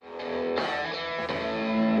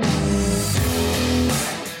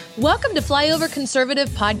Welcome to Flyover Conservative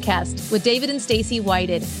Podcast with David and Stacy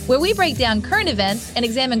Whited, where we break down current events and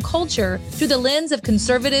examine culture through the lens of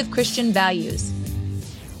conservative Christian values.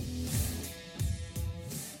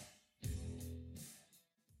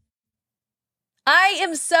 I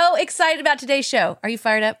am so excited about today's show. Are you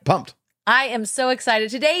fired up? Pumped. I am so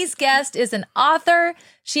excited. Today's guest is an author.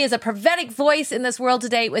 She is a prophetic voice in this world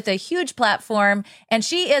today with a huge platform. And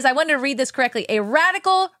she is, I wanted to read this correctly, a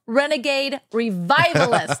radical renegade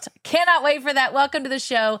revivalist. Cannot wait for that. Welcome to the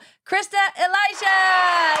show, Krista Elisha.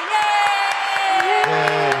 Yay!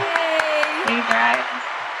 Hey, guys.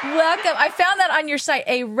 Welcome. I found that on your site,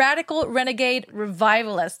 a radical renegade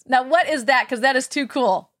revivalist. Now, what is that? Because that is too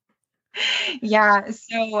cool. Yeah,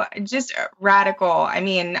 so just radical.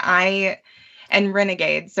 And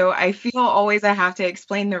renegade. So I feel always I have to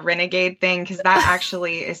explain the renegade thing because that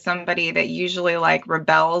actually is somebody that usually like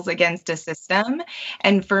rebels against a system.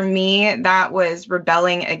 And for me, that was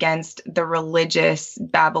rebelling against the religious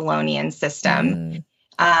Babylonian system.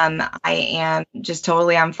 I am just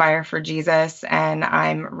totally on fire for Jesus, and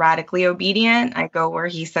I'm radically obedient. I go where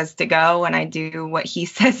he says to go, and I do what he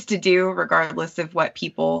says to do, regardless of what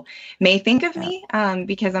people may think of me,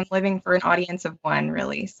 because I'm living for an audience of one,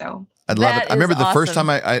 really. So I love it. I remember the first time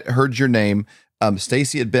I heard your name,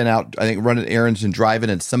 Stacy had been out, I think, running errands and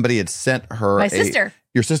driving, and somebody had sent her sister.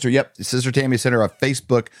 Your sister, yep. Sister Tammy sent her a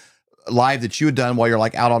Facebook live that you had done while you're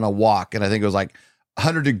like out on a walk. And I think it was like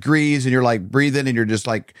 100 degrees and you're like breathing and you're just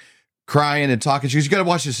like crying and talking. She goes, you got to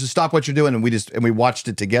watch this. Just stop what you're doing. And we watched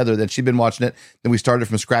it together. Then she'd been watching it. Then we started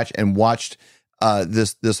from scratch and watched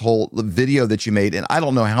this whole video that you made. And I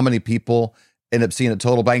don't know how many people ended up seeing it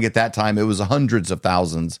total. Bang, at that time, it was hundreds of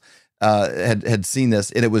thousands had seen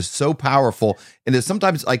this. And it was so powerful. And it's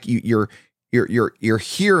sometimes like you're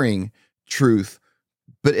hearing truth.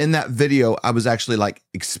 But in that video, I was actually like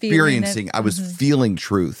experiencing, I was feeling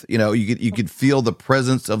truth. You know, you could feel the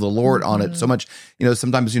presence of the Lord on it so much. You know,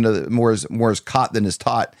 sometimes, more is caught than is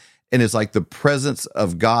taught. And it's like the presence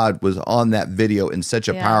of God was on that video in such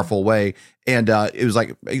a powerful way. And it was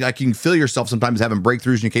like you can feel yourself sometimes having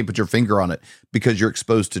breakthroughs and you can't put your finger on it because you're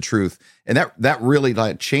exposed to truth. And that really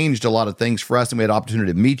like changed a lot of things for us. And we had an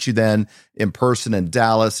opportunity to meet you then in person in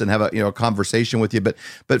Dallas and have a conversation with you.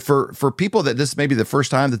 But for people that this may be the first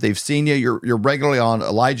time that they've seen you, you're regularly on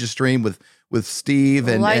Elijah Stream with Steve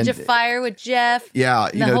and Elijah Fire with Jeff. Yeah,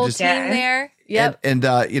 the whole team there. Yep. And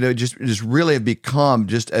just really have become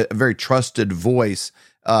just a very trusted voice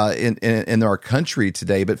in our country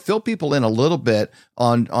today. But fill people in a little bit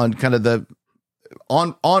on kind of the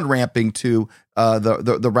on ramping to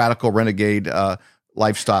the radical renegade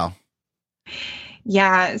lifestyle.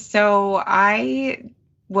 Yeah, so I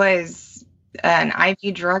was an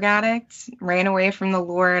IV drug addict, ran away from the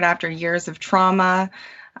Lord after years of trauma.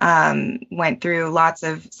 Went through lots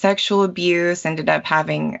of sexual abuse, ended up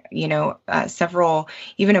having, several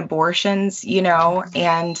even abortions,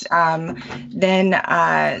 and then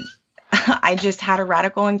I just had a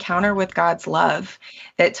radical encounter with God's love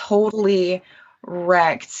that totally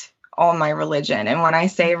wrecked all my religion. And when I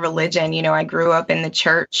say religion, I grew up in the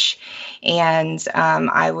church and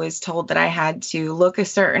I was told that I had to look a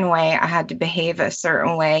certain way. I had to behave a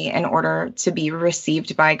certain way in order to be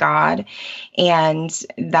received by God. And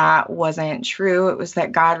that wasn't true. It was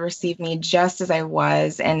that God received me just as I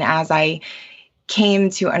was. And as I came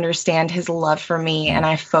to understand his love for me and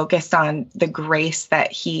I focused on the grace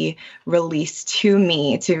that he released to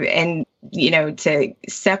me to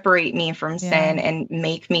separate me from sin and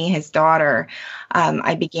make me his daughter,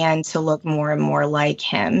 I began to look more and more like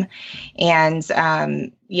him. And,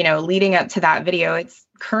 leading up to that video, it's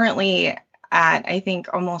currently at, I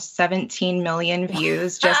think, almost 17 million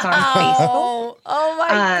views just on Facebook. Oh my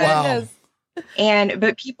goodness. Wow.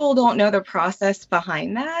 But people don't know the process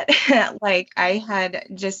behind that. Like I had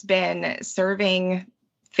just been serving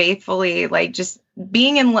faithfully, like just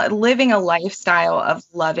being living a lifestyle of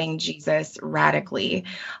loving Jesus radically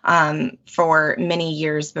for many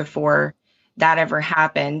years before that ever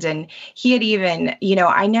happened. And he had even,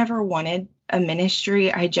 I never wanted a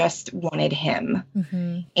ministry. I just wanted him.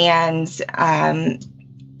 And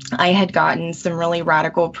I had gotten some really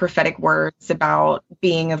radical prophetic words about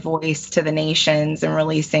being a voice to the nations and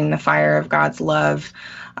releasing the fire of God's love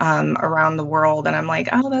around the world. And I'm like,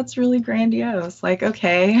 oh, that's really grandiose. Like,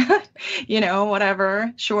 okay,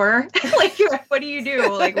 whatever, sure. Like, what do you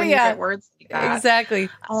do? Like when you get words like that? Exactly.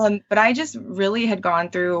 But I just really had gone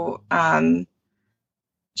through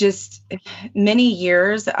just many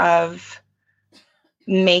years of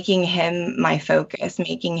making him my focus,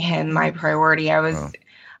 making him my priority.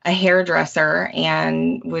 a hairdresser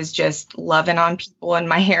and was just loving on people in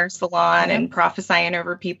my hair salon and prophesying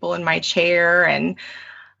over people in my chair. And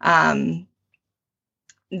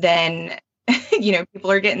then,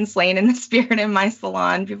 people are getting slain in the spirit in my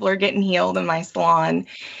salon. People are getting healed in my salon.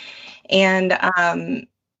 And, I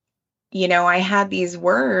had these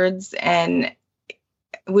words and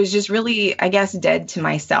was just really, I guess, dead to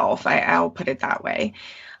myself. I'll put it that way.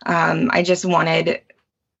 I just wanted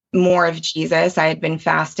more of Jesus. I had been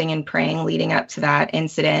fasting and praying leading up to that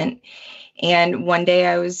incident. And one day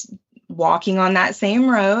I was walking on that same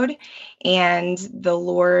road, and the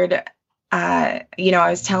Lord, I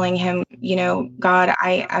was telling him, God,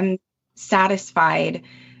 I'm satisfied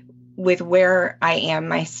with where I am,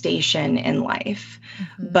 my station in life,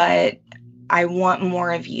 but I want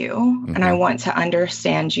more of you, and I want to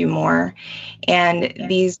understand you more. And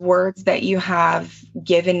these words that you have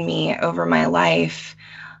given me over my life,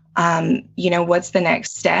 what's the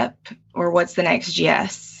next step, or what's the next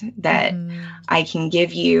yes that I can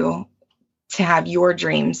give you to have your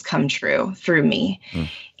dreams come true through me?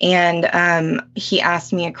 And he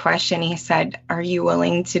asked me a question. He said, are you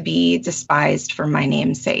willing to be despised for my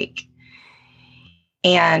name's sake?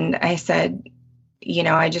 And I said,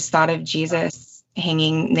 I just thought of Jesus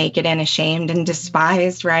hanging naked and ashamed and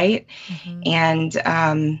despised, right? And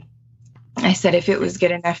I said, if it was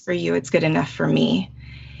good enough for you, it's good enough for me.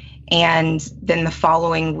 And then the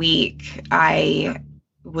following week, I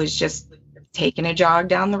was just taking a jog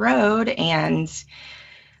down the road and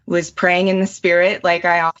was praying in the spirit like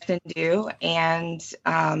I often do. And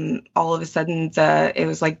all of a sudden, it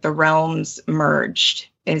was like the realms merged,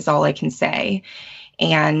 is all I can say.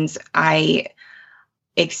 And I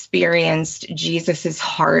experienced Jesus's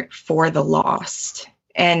heart for the lost.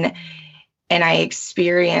 And I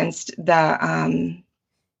experienced the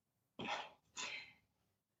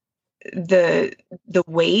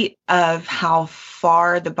weight of how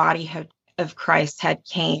far the body of Christ had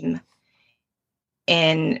came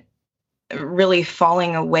in really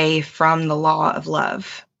falling away from the law of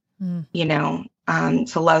love,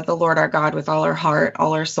 to love the Lord our God with all our heart,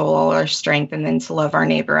 all our soul, all our strength, and then to love our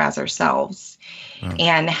neighbor as ourselves.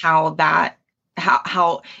 And how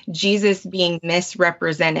Jesus being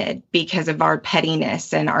misrepresented because of our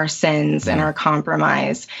pettiness and our sins and our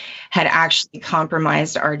compromise had actually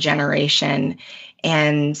compromised our generation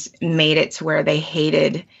and made it to where they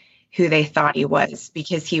hated who they thought he was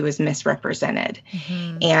because he was misrepresented.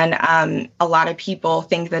 And a lot of people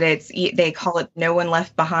think that they call it No One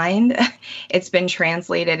Left Behind. It's been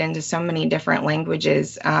translated into so many different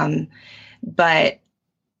languages. But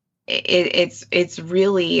it's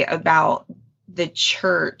really about the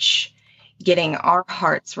church getting our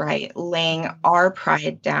hearts right, laying our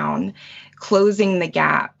pride down, closing the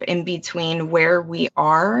gap in between where we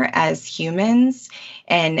are as humans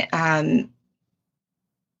and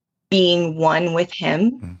being one with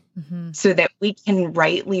him so that we can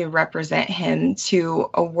rightly represent him to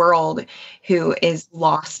a world who is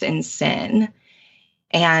lost in sin.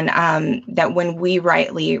 And that when we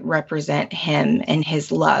rightly represent him and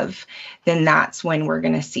his love, then that's when we're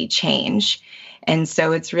going to see change. And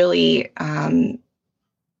so it's really,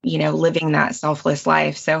 living that selfless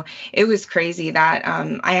life. So it was crazy that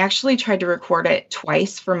I actually tried to record it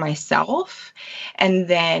twice for myself. And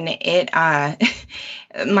then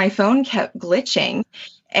my phone kept glitching.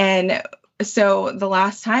 And so the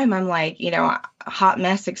last time I'm like, Hot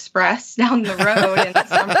Mess Express down the road in the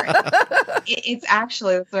summer. It's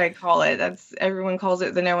actually, that's what I call it. Everyone calls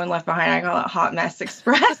it the No One Left Behind. I call it Hot Mess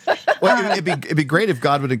Express. Well, it'd be great if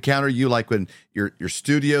God would encounter you like when your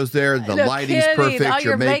studio's there, the lighting's perfect, all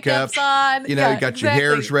your makeup, on. you got your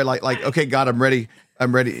hair's ready. Like, okay, God, I'm ready.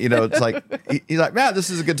 It's like he's like, man, this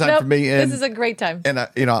is a good time for me. And this is a great time. And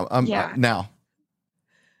I'm now.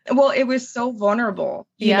 Well, it was so vulnerable,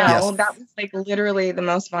 Yes. That was like literally the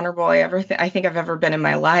most vulnerable I think I've ever been in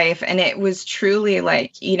my life. And it was truly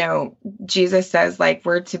like, Jesus says like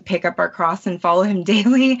we're to pick up our cross and follow him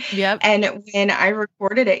daily. Yep. And when I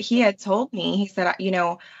recorded it, he had told me, he said,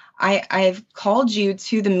 I've called you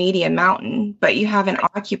to the media mountain, but you haven't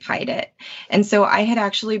occupied it. And so I had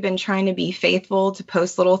actually been trying to be faithful to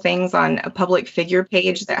post little things on a public figure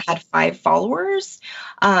page that had 5 followers,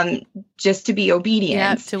 just to be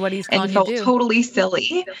obedient to what he's calling and you felt to do. totally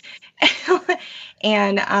silly.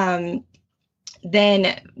 And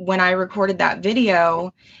then when I recorded that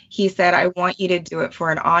video, he said, I want you to do it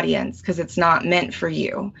for an audience because it's not meant for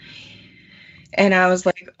you. And I was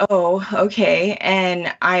like, oh, okay.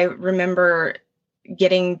 And I remember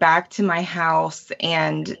getting back to my house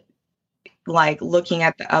and like looking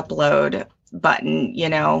at the upload button,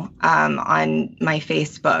 on my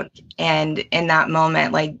Facebook. And in that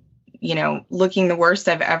moment, like, looking the worst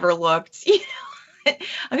I've ever looked, because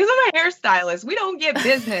I'm a hairstylist. We don't get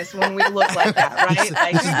business when we look like that, right?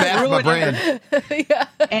 Like, This is bad for my brand. Yeah.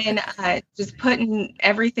 And just putting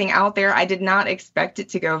everything out there. I did not expect it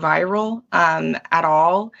to go viral at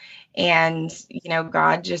all. And,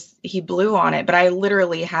 God he blew on it. But I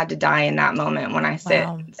literally had to die in that moment when I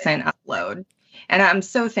sent upload. And I'm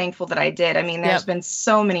so thankful that I did. I mean, there's been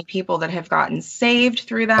so many people that have gotten saved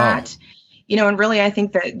through that. And really, I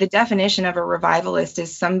think that the definition of a revivalist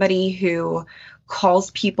is somebody who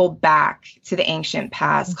calls people back to the ancient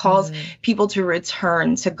past, calls people to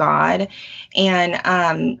return to God.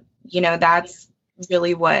 And, that's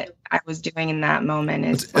really what I was doing in that moment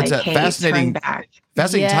is it's a hey, fascinating, turn back.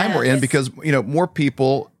 fascinating time we're in because, more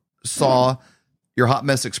people saw your Hot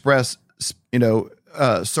Mess Express,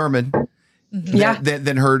 sermon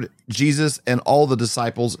than heard Jesus and all the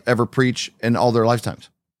disciples ever preach in all their lifetimes.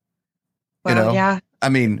 Well, I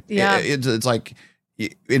mean, it's like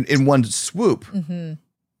in one swoop,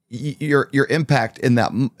 your impact in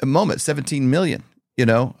that moment, 17 million,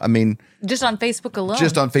 I mean, just on Facebook alone,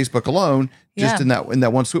 just in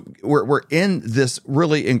that one swoop, we're in this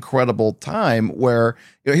really incredible time where,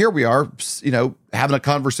 here we are, having a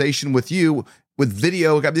conversation with you with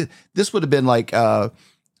video. I mean, this would have been like,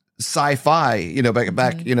 sci-fi,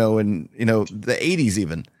 back, in, the 80s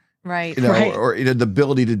even. Right. Or the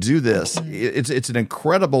ability to do this. It's an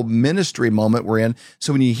incredible ministry moment we're in.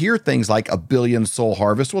 So when you hear things like a 1 billion soul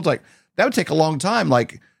harvest, well, it's like that would take a long time,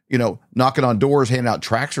 like, knocking on doors, handing out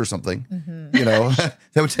tracts or something. That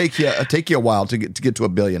would take you a while to get to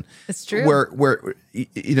 1 billion. It's true. Where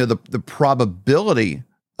the probability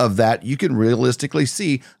of that, you can realistically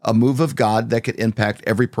see a move of God that could impact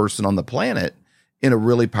every person on the planet in a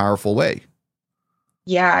really powerful way.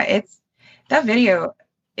 Yeah, that video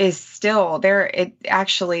is still there. It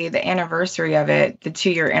actually, the anniversary of it, the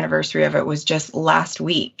 2-year anniversary of it was just last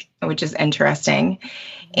week, which is interesting.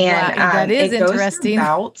 And that is it goes interesting. through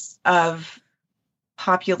bouts of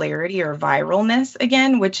popularity or viralness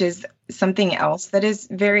again, which is something else that is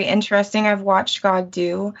very interesting. I've watched God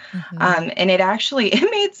do. And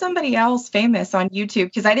it made somebody else famous on YouTube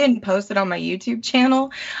because I didn't post it on my YouTube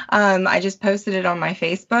channel. I just posted it on my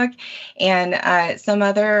Facebook, and some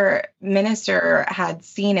other minister had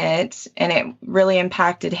seen it and it really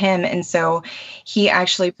impacted him. And so he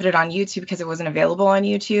actually put it on YouTube because it wasn't available on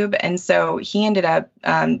YouTube. And so he ended up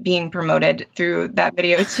being promoted through that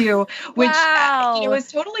video too, which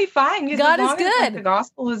was totally fine. Because God is as good. The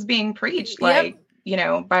gospel is being preached, by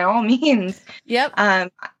all means. Yep.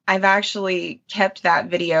 I've actually kept that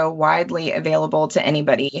video widely available to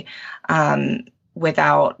anybody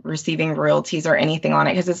without receiving royalties or anything on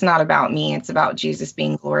it, because it's not about me. It's about Jesus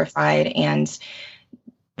being glorified, and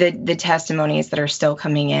the testimonies that are still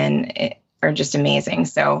coming in are just amazing.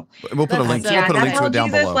 So we'll put a link to it down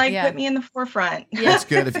below. Put me in the forefront. That's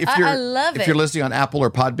good. If you're listening on Apple or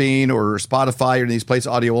Podbean or Spotify or these places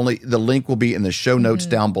audio only, the link will be in the show notes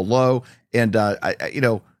down below. And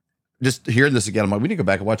just hearing this again, I'm like, we need to go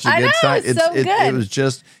back and watch it again. It's so good. It was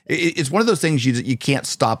just, it's one of those things you can't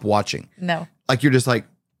stop watching. No. Like you're just like,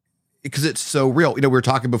 because it's so real. We were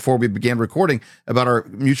talking before we began recording about our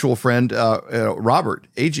mutual friend, Robert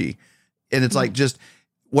Agee. And it's like, just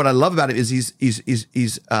what I love about it is he's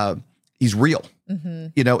real,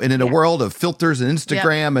 and in a world of filters and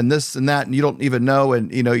Instagram and this and that, and you don't even know. And,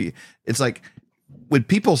 it's like, when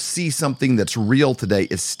people see something that's real today,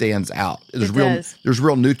 it stands out. There's real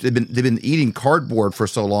they've been eating cardboard for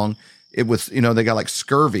so long. It was, they got like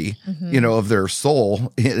scurvy, of their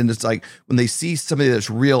soul. And it's like, when they see somebody that's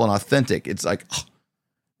real and authentic, it's like,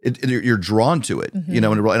 you're drawn to it,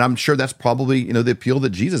 and I'm sure that's probably, the appeal that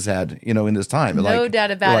Jesus had, in this time. No doubt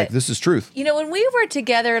about it. Like, this is truth. When we were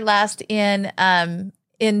together last in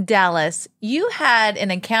Dallas, you had an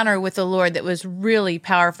encounter with the Lord that was really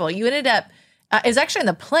powerful. You ended up, it was actually on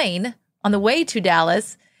the plane on the way to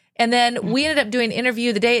Dallas. And then we ended up doing an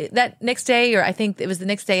interview that next day, or I think it was the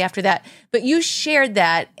next day after that. But you shared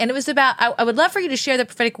that, and it was about, I would love for you to share the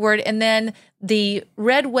prophetic word and then the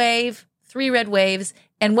red wave, 3 red waves,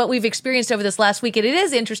 and what we've experienced over this last week. And it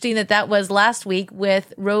is interesting that was last week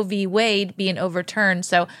with Roe v. Wade being overturned.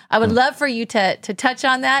 So I would love for you to touch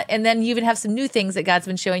on that. And then you even have some new things that God's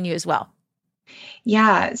been showing you as well.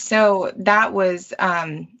 Yeah. So that was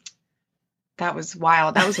wild.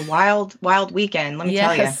 That was a wild weekend. Let me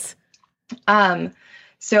tell you.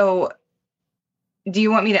 So do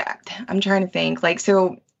you want me to, I'm trying to think,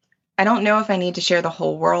 so I don't know if I need to share the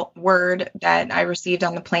whole word that I received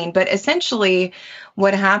on the plane, but essentially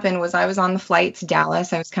what happened was I was on the flight to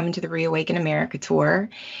Dallas. I was coming to the Reawaken America tour,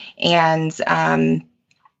 and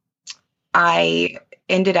I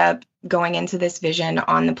ended up going into this vision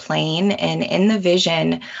on the plane. And in the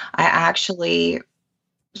vision, I actually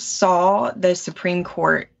saw the Supreme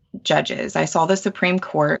Court judges. I saw the Supreme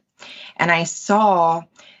Court, and I saw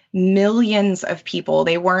millions of people.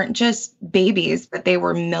 They weren't just babies, but they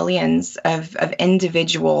were millions of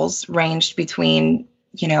individuals ranged between,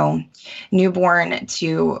 newborn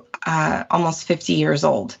to almost 50 years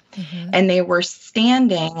old. Mm-hmm. And they were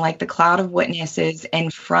standing like the cloud of witnesses in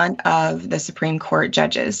front of the Supreme Court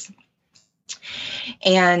judges.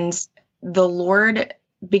 And the Lord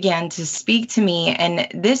began to speak to me. And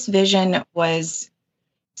this vision was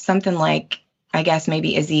something like, I guess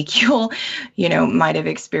maybe Ezekiel, might have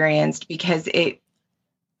experienced, because it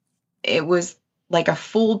was like a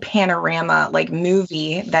full panorama, like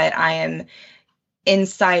movie that I am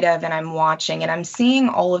inside of and I'm watching, and I'm seeing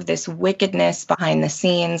all of this wickedness behind the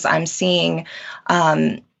scenes. I'm seeing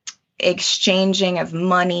exchanging of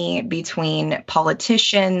money between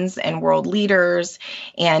politicians and world leaders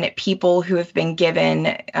and people who have been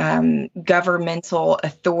given governmental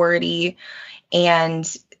authority,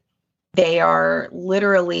 and they are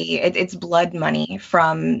literally, it's blood money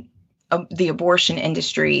from the abortion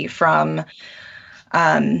industry, from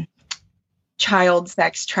child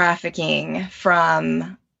sex trafficking,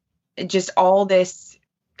 from just all this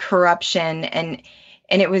corruption. And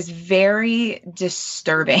it was very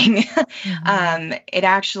disturbing. Mm-hmm. It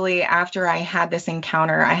actually, after I had this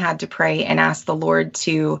encounter, I had to pray and ask the Lord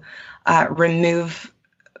to remove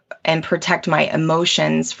and protect my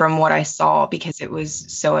emotions from what I saw, because it was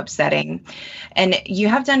so upsetting. And you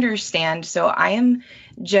have to understand, so I am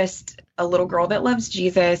just a little girl that loves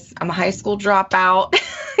Jesus. I'm a high school dropout.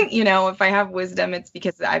 If I have wisdom, it's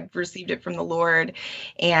because I've received it from the Lord.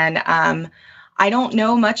 And I don't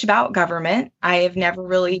know much about government. I have never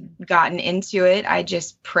really gotten into it. I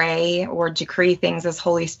just pray or decree things as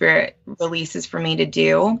Holy Spirit releases for me to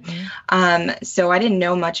do. Mm-hmm. So I didn't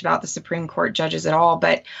know much about the Supreme Court judges at all,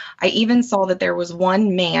 but I even saw that there was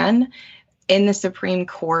one man in the Supreme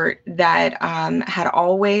Court that had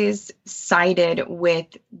always sided with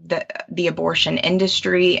the abortion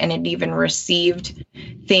industry, and had even received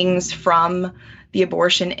things from the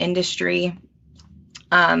abortion industry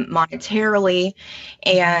monetarily.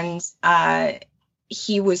 And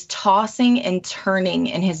he was tossing and turning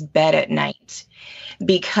in his bed at night,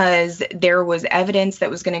 because there was evidence that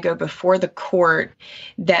was going to go before the court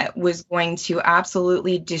that was going to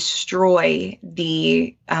absolutely destroy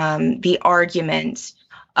the argument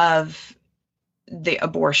of the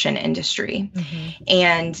abortion industry. Mm-hmm.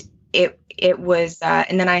 And it was,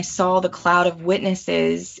 and then I saw the cloud of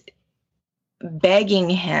witnesses begging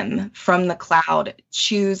him from the cloud,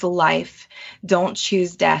 choose life, don't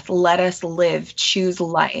choose death, let us live, choose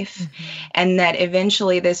life. Mm-hmm. And that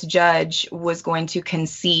eventually this judge was going to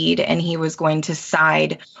concede, and he was going to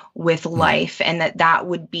side with life, and that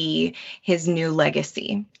would be his new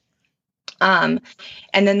legacy. And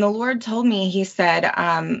then the Lord told me, he said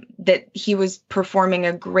that he was performing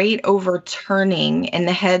a great overturning in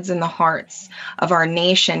the heads and the hearts of our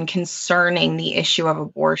nation concerning the issue of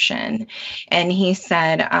abortion. And he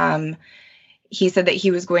said that he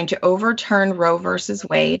was going to overturn Roe versus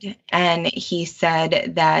Wade. And he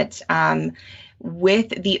said that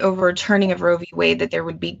with the overturning of Roe v. Wade, that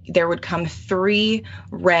there would come 3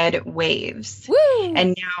 red waves. Woo!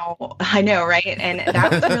 And now, I know, right? And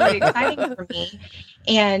that was really exciting for me.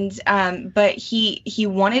 And but he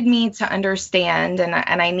wanted me to understand, and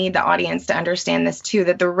I need the audience to understand this too,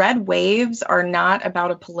 that the red waves are not about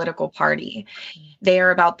a political party. They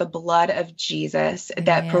are about the blood of Jesus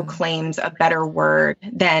that proclaims a better word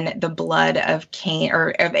than the blood of Cain or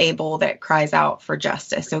of Abel that cries out for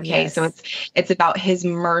justice. Okay, yes. So it's about his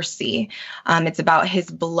mercy. It's about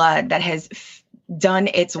his blood that has done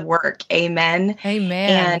its work. Amen.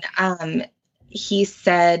 Amen. And he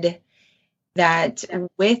said that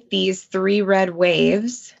with these 3 red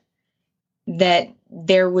waves, that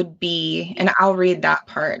there would be, and I'll read that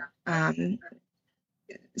part.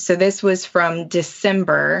 So this was from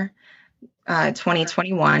December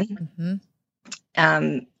 2021,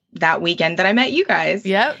 mm-hmm. That weekend that I met you guys.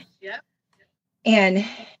 Yep. And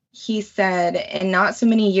he said, and not so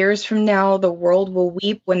many years from now, the world will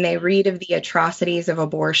weep when they read of the atrocities of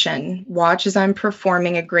abortion. Watch as I'm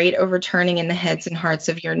performing a great overturning in the heads and hearts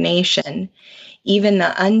of your nation. Even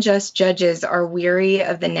the unjust judges are weary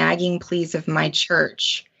of the nagging pleas of my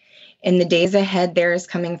church. In the days ahead, there is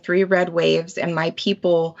coming 3 red waves, and my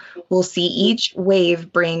people will see each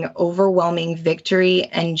wave bring overwhelming victory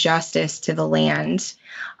and justice to the land.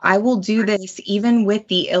 I will do this even with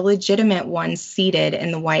the illegitimate ones seated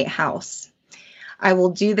in the White House. I will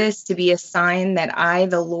do this to be a sign that I,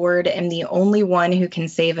 the Lord, am the only one who can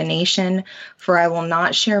save a nation, for I will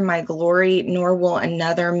not share my glory, nor will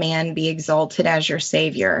another man be exalted as your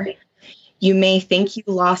Savior. You may think you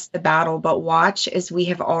lost the battle, but watch as we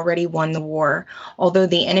have already won the war. Although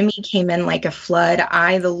the enemy came in like a flood,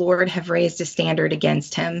 I, the Lord, have raised a standard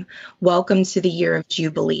against him. Welcome to the year of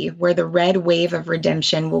Jubilee, where the red wave of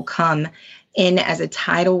redemption will come in as a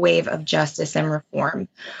tidal wave of justice and reform.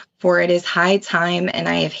 For it is high time, and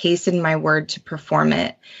I have hastened my word to perform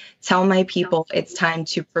it. Tell my people it's time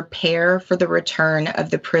to prepare for the return of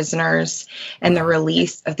the prisoners and the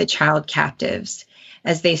release of the child captives.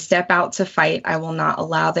 As they step out to fight, I will not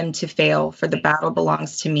allow them to fail, for the battle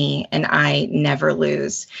belongs to me, and I never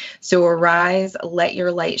lose. So arise, let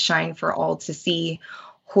your light shine for all to see.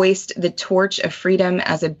 Hoist the torch of freedom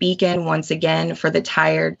as a beacon once again for the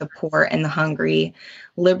tired, the poor, and the hungry.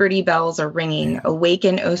 Liberty bells are ringing.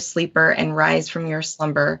 Awaken, O sleeper, and rise from your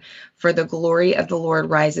slumber, for the glory of the Lord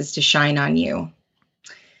rises to shine on you.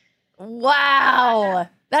 Wow.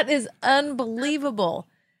 That is unbelievable.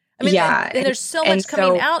 I mean, yeah, and there's so much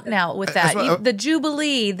coming out now with that. The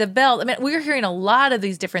Jubilee, the belt. I mean, we're hearing a lot of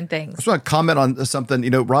these different things. I just want to comment on something.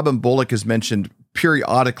 Robin Bullock has mentioned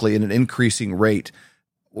periodically in an increasing rate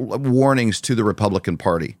warnings to the Republican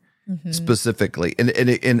Party specifically.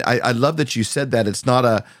 And I love that you said that it's not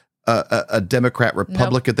a Democrat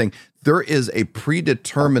Republican thing. There is a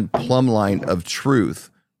predetermined plumb line of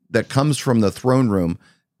truth that comes from the throne room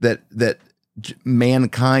that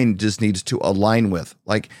mankind just needs to align with.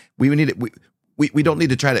 Like we don't need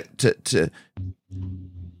to try to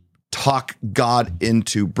talk God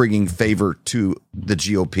into bringing favor to the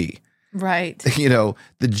GOP. Right. The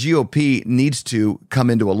GOP needs to come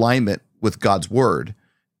into alignment with God's word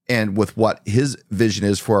and with what his vision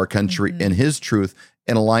is for our country and his truth,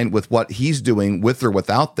 and align with what he's doing with or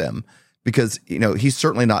without them. Because, he's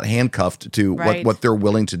certainly not handcuffed to what they're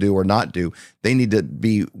willing to do or not do. They need to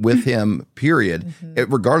be with him, period.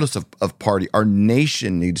 Regardless of party, our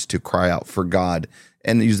nation needs to cry out for God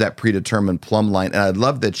and use that predetermined plumb line. And I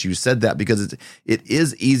love that you said that, because it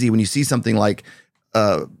is easy when you see something like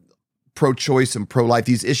pro-choice and pro-life,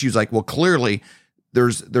 these issues, like, well, clearly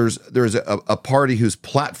there's a party whose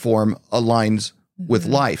platform aligns with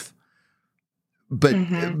life. But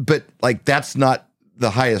like, that's not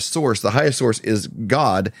the highest source. The highest source is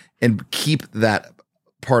God, and keep that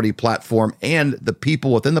party platform and the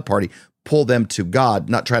people within the party, pull them to God,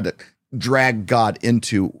 not try to drag God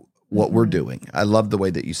into what we're doing. I love the way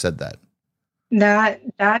that you said that.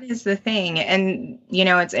 That is the thing. And,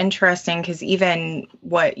 it's interesting because even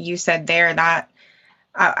what you said there, that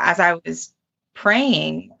as I was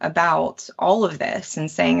praying about all of this and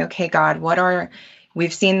saying, okay, God,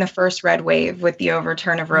 we've seen the first red wave with the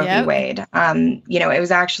overturn of Roe v. Wade. It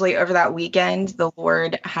was actually over that weekend, the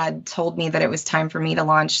Lord had told me that it was time for me to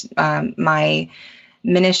launch my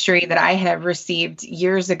ministry that I had received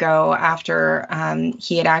years ago after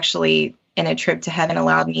he had actually, in a trip to heaven,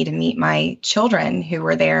 allowed me to meet my children who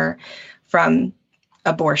were there from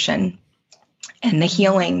abortion, and the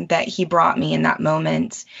healing that he brought me in that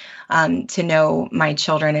moment, to know my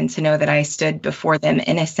children and to know that I stood before them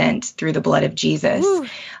innocent through the blood of Jesus.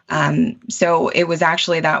 So it was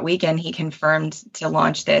actually that weekend he confirmed to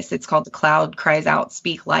launch this. It's called The Cloud Cries Out,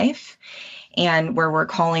 Speak Life. And where we're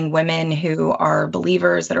calling women who are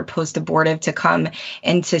believers that are post-abortive to come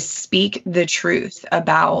and to speak the truth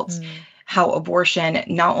about how abortion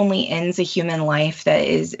not only ends a human life that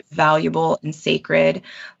is valuable and sacred,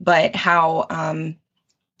 but how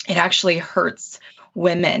it actually hurts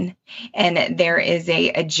women. And there is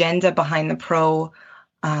a agenda behind the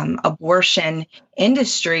abortion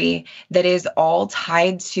industry that is all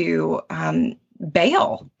tied to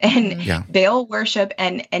Baal and Baal worship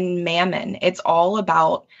and mammon. It's all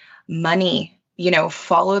about money,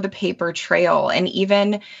 follow the paper trail. And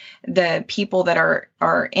even the people that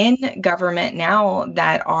are in government now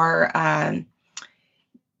that are,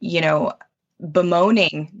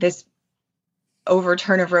 bemoaning this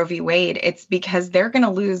overturn of Roe v. Wade, it's because they're going to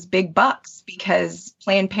lose big bucks, because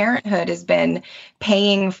Planned Parenthood has been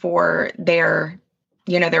paying for their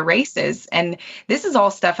races. And this is all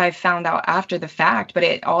stuff I've found out after the fact, but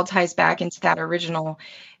it all ties back into that original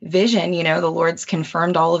vision. The Lord's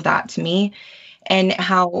confirmed all of that to me, and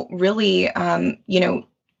how really,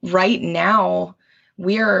 right now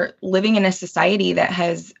we are living in a society that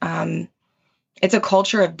has it's a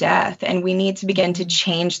culture of death, and we need to begin to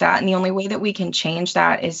change that. And the only way that we can change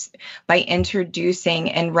that is by introducing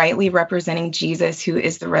and rightly representing Jesus, who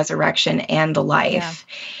is the resurrection and the life.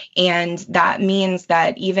 Yeah. And that means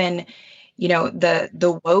that even,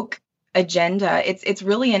 the woke agenda, it's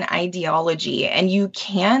really an ideology, and you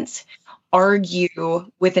can't argue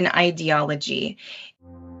with an ideology.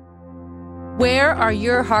 Where are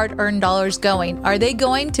your hard-earned dollars going? Are they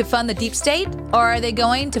going to fund the deep state, or are they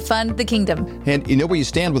going to fund the kingdom? And you know where you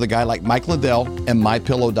stand with a guy like Mike Lindell and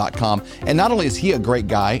MyPillow.com. And not only is he a great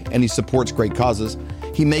guy and he supports great causes,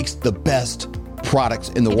 he makes the best products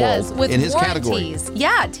in the world with in his warranties. category.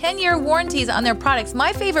 Yeah, 10-year warranties on their products.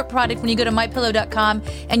 My favorite product, when you go to MyPillow.com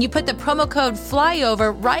and you put the promo code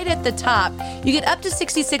FLYOVER right at the top, you get up to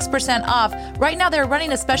 66% off. Right now, they're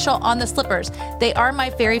running a special on the slippers. They are my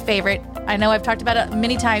very favorite. I know I've talked about it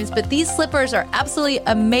many times, but these slippers are absolutely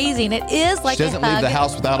amazing. It is like she doesn't leave the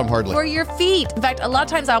house without them hardly. For your feet. In fact, a lot of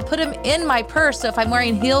times I'll put them in my purse. So if I'm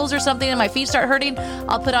wearing heels or something and my feet start hurting,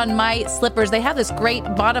 I'll put on my slippers. They have this great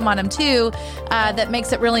bottom on them too, that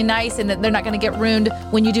makes it really nice, and that they're not going to get ruined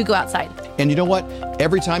when you do go outside. And you know what?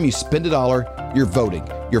 Every time you spend $1, you're voting.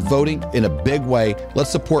 You're voting in a big way. Let's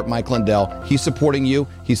support Mike Lindell. He's supporting you.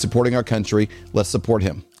 He's supporting our country. Let's support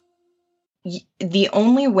him. The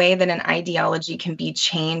only way that an ideology can be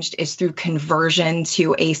changed is through conversion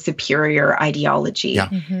to a superior ideology. Yeah,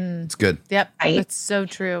 It's good. Yep, that's so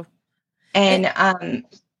true. And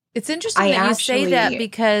it's interesting that you say that,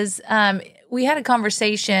 because we had a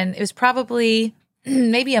conversation. It was probably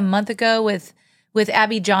maybe a month ago with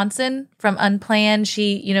Abby Johnson from Unplanned.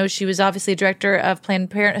 She was obviously a director of Planned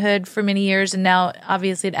Parenthood for many years, and now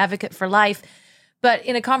obviously an advocate for life. But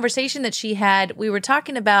in a conversation that she had, we were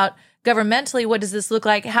talking about governmentally, what does this look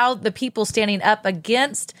like? How the people standing up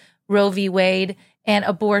against Roe v. Wade and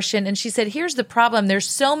abortion. And she said, here's the problem. There's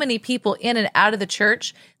so many people in and out of the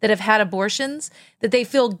church that have had abortions that they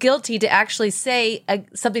feel guilty to actually say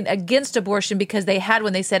something against abortion because they had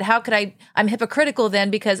one. They said, I'm hypocritical then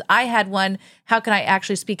because I had one. How can I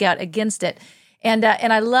actually speak out against it? And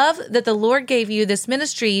I love that the Lord gave you this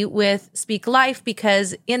ministry with Speak Life,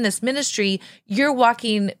 because in this ministry, you're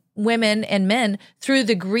walking women and men through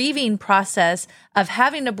the grieving process of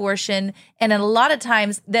having abortion, and a lot of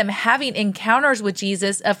times them having encounters with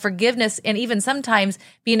Jesus of forgiveness, and even sometimes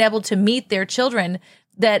being able to meet their children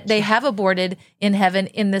that they have aborted in heaven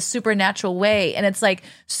in this supernatural way. And it's like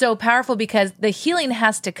so powerful, because the healing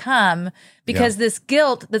has to come, because this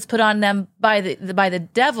guilt that's put on them by the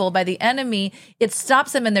devil, by the enemy, it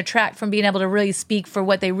stops them in their track from being able to really speak for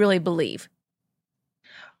what they really believe.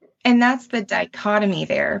 And that's the dichotomy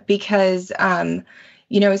there, because,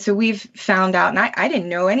 so we've found out, and I didn't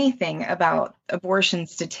know anything about abortion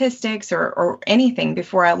statistics or anything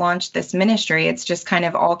before I launched this ministry. It's just kind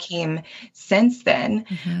of all came since then.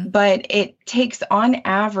 Mm-hmm. But it takes on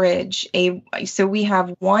average, so we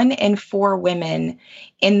have 1 in 4 women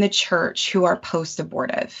in the church who are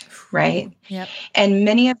post-abortive, right? Yep. And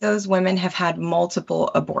many of those women have had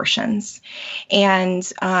multiple abortions. And,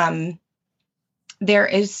 there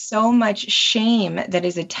is so much shame that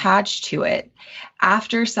is attached to it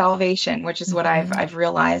after salvation, which is what I've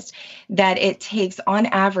realized, that it takes on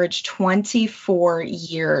average 24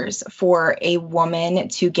 years for a woman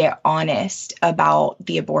to get honest about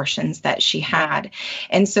the abortions that she had.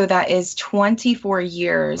 And so that is 24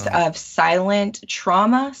 years of silent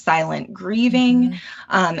trauma, silent grieving,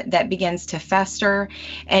 that begins to fester.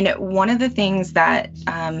 And one of the things that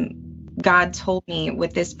God told me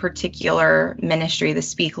with this particular ministry, the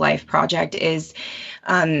Speak Life Project, is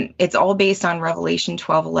it's all based on Revelation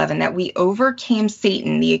 12:11, that we overcame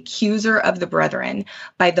Satan, the accuser of the brethren,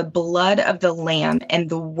 by the blood of the Lamb and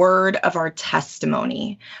the word of our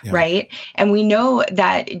testimony, right? And we know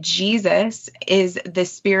that Jesus is the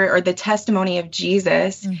spirit, or the testimony of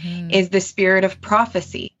Jesus is the spirit of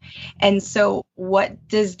prophecy. And so what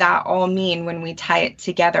does that all mean when we tie it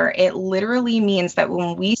together? It literally means that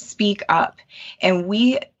when we speak up and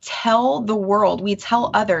we tell the world, we tell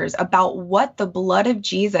others about what the blood of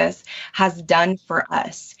Jesus has done for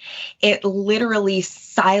us, it literally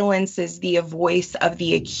silences the voice of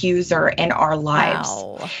the accuser in our lives.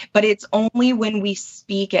 Wow. But it's only when we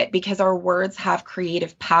speak it, because our words have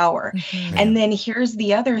creative power. And then here's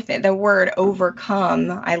the other thing, the word overcome.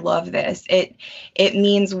 I love this. It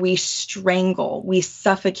means we strangle, we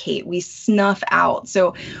suffocate, we snuff out.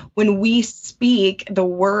 So when we speak the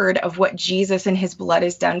word of what Jesus and his blood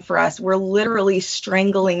has done for us, we're literally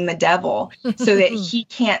strangling the devil so that he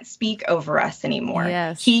can't speak over us anymore.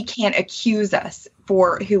 Yes. He can't accuse us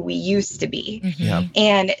for who we used to be.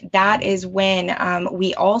 And that is when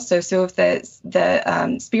we also, so if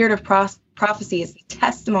the spirit of prophecy is the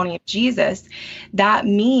testimony of Jesus. That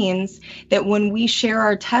means that when we share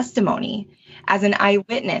our testimony as an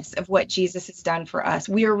eyewitness of what Jesus has done for us,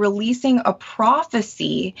 we are releasing a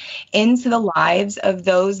prophecy into the lives of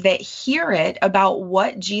those that hear it about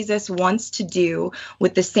what Jesus wants to do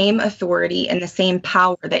with the same authority and the same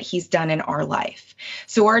power that he's done in our life.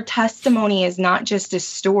 So our testimony is not just a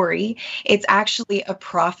story, it's actually a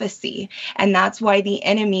prophecy. And that's why the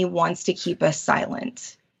enemy wants to keep us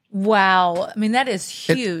silent. Wow. I mean, that is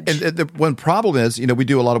huge. And the one problem is, we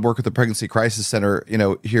do a lot of work with the Pregnancy Crisis Center,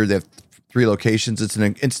 here they have 3 locations. It's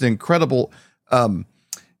an incredible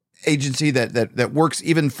agency that works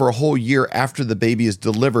even for a whole year after the baby is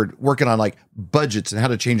delivered, working on like budgets and how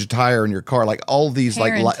to change a tire in your car, like all these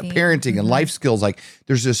parenting and life skills. Like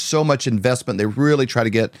there's just so much investment. They really try to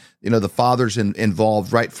get the fathers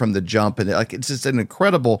involved right from the jump, and it's just an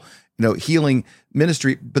incredible healing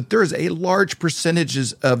ministry. But there's a large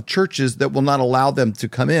percentages of churches that will not allow them to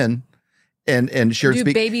come in and share, do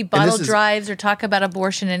baby bottle drives or talk about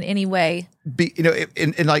abortion in any way.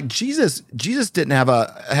 And like Jesus didn't have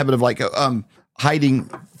a habit of like hiding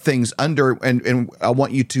things under and I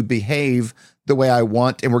want you to behave the way I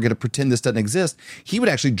want, and we're going to pretend this doesn't exist. He would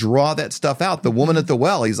actually draw that stuff out. The woman at the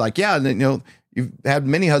well, he's like, yeah, and you've had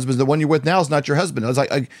many husbands. The one you're with now is not your husband. I was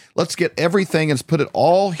like, let's get everything and put it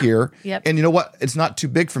all here. Yep. And you know what? It's not too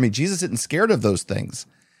big for me. Jesus isn't scared of those things.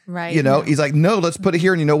 Right. He's like, no, let's put it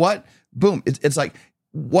here. And you know what? Boom. It's like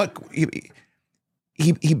what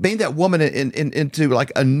he made that woman into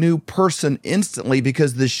like a new person instantly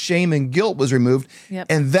because the shame and guilt was removed. Yep.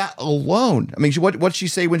 And that alone, I mean, what'd she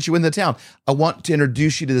say when she went into town? I want to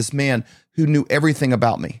introduce you to this man who knew everything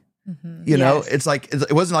about me. Mm-hmm. Yes. It's like,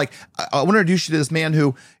 it wasn't like, I want to introduce you to this man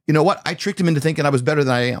who, I tricked him into thinking I was better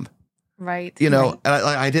than I am. Right. And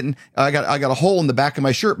I didn't, I got a hole in the back of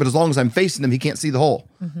my shirt, but as long as I'm facing him, he can't see the hole.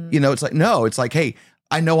 Mm-hmm. It's like, no, it's like, hey,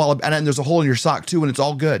 I know all about, and there's a hole in your sock too, and it's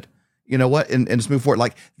all good. You know what? And just move forward.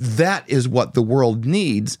 Like that is what the world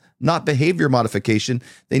needs, not behavior modification.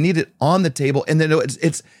 They need it on the table. And then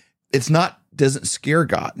it's not, doesn't scare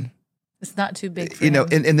God. It's not too big for him.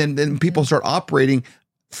 And then people start operating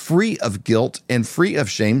free of guilt and free of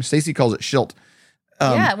shame. Stacey calls it shilt.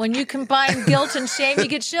 When you combine guilt and shame, you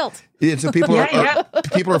get shilt. And so people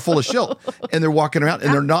are full of shilt, and they're walking around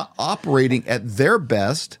and they're not operating at their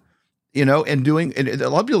best. And doing, and a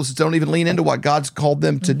lot of people just don't even lean into what God's called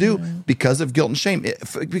them to do because of guilt and shame,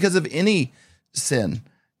 because of any sin.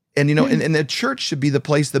 And, and the church should be the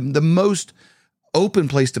place, the most open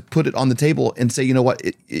place to put it on the table and say, you know what,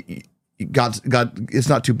 God, it's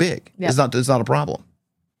not too big. Yep. It's not a problem.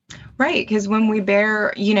 Right. Because when we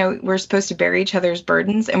bear, we're supposed to bear each other's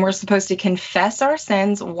burdens, and we're supposed to confess our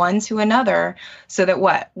sins one to another so that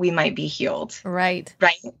we might be healed. Right.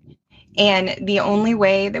 Right. And the only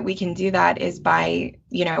way that we can do that is by,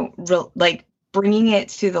 bringing it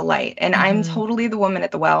to the light. And I'm totally the woman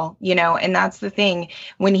at the well, and that's the thing.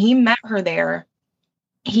 When he met her there,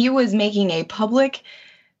 he was making a public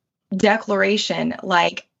declaration,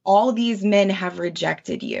 like, all these men have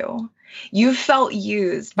rejected you. You felt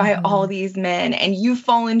used by all these men, and you've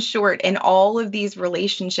fallen short in all of these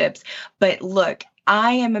relationships. But look,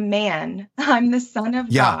 I am a man. I'm the son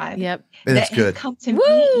of God. Yep. That has come to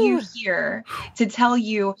meet you here to tell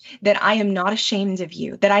you that I am not ashamed of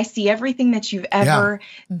you, that I see everything that you've ever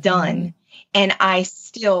done, and I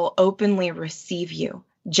still openly receive you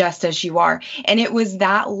just as you are. And it was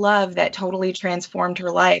that love that totally transformed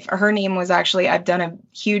her life. Her name was actually, I've done a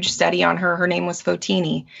huge study on her. Her name was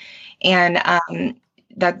Fotini. And her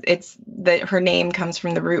name comes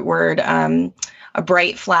from the root word, a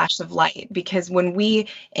bright flash of light, because when we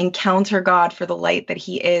encounter God for the light that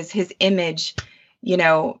he is, his image, we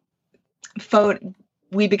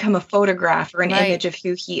become a photograph or an image of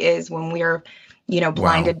who he is when we're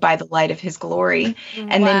blinded by the light of his glory.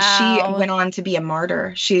 And then she went on to be a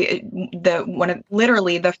martyr.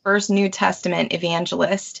 Literally the first New Testament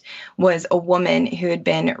evangelist was a woman who had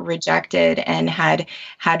been rejected and had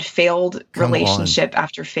failed relationship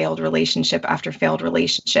after failed relationship after failed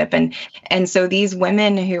relationship. And so these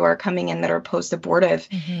women who are coming in that are post-abortive,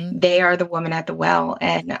 they are the woman at the well.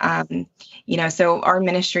 And, so our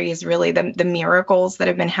ministry is really the miracles that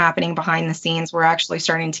have been happening behind the scenes. We're actually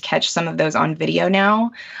starting to catch some of those on video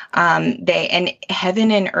now. And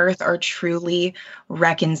heaven and earth are truly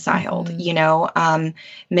reconciled.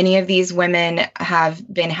 Many of these women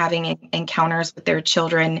have been having encounters with their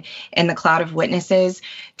children in the cloud of witnesses,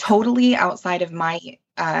 totally outside of my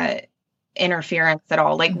interference at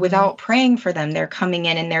all. Like without praying for them, they're coming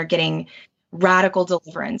in and they're getting radical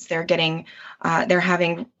deliverance. They're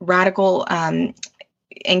having radical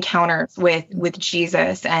encounters with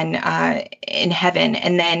Jesus and in heaven,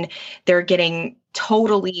 and then they're getting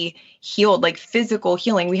totally healed, like physical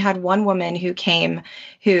healing. We had one woman who came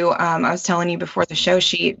who I was telling you before the show,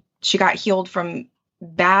 she got healed from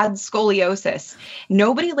bad scoliosis.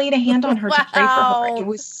 Nobody laid a hand on her to pray for her. It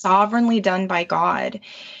was sovereignly done by God.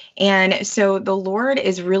 And so the Lord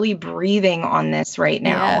is really breathing on this right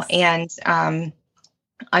now. Yes. And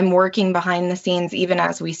I'm working behind the scenes, even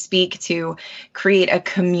as we speak, to create a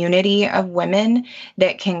community of women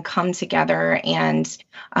that can come together and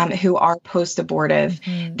who are post-abortive,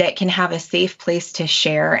 that can have a safe place to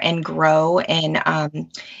share and grow in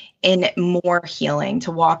more healing,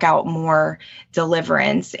 to walk out more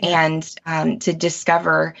deliverance, and to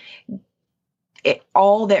discover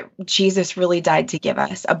all that Jesus really died to give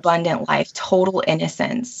us: abundant life, total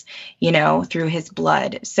innocence, through his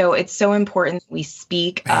blood. So it's so important that we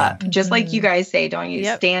speak up, just like you guys say, don't you?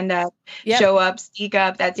 Stand up, show up, speak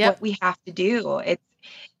up. That's what we have to do. It's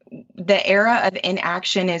the era of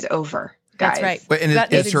inaction is over, guys. That's right. But, and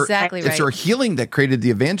that is exactly right. It's her healing that created the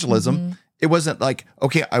evangelism. It wasn't like,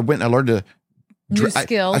 okay, I went and I learned to new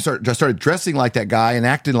skill. I started dressing like that guy and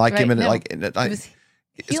acting like him, and it was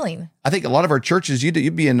healing. I think a lot of our churches,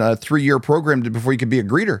 you'd be in a 3-year program before you could be a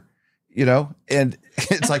greeter, and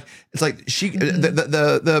it's like she,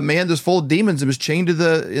 the man that's full of demons and was chained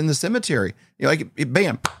to in the cemetery.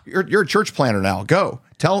 Bam, you're a church planner now. Go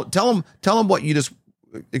tell them what you just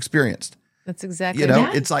experienced. That's exactly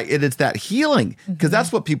it's like it's that healing, because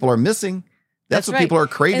that's what people are missing. That's what people are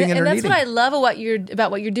craving and that's needing. what I love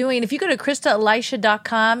about what you're doing. If you go to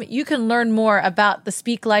KristaElisha.com, you can learn more about the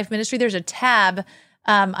Speak Life ministry. There's a tab,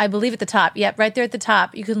 I believe, at the top. Yep, right there at the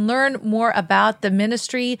top. You can learn more about the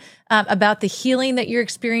ministry, about the healing that you're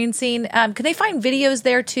experiencing. Can they find videos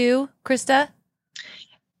there too, Krista?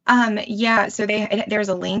 Yeah, so there's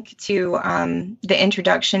a link to the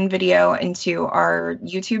introduction video into our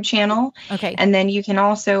YouTube channel. Okay. And then you can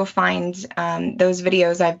also find those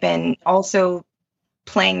videos. I've been also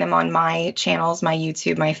playing them on my channels, my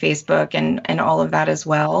YouTube, my Facebook, and all of that as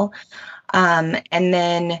well. And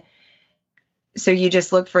then, so you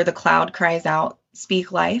just look for The Cloud Cries Out,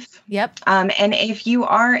 Speak Life. Yep. And if you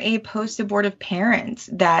are a post-abortive parent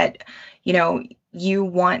that, you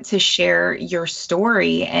want to share your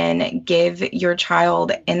story and give your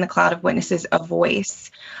child in the cloud of witnesses a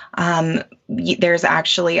voice, there's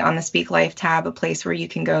actually on the Speak Life tab a place where you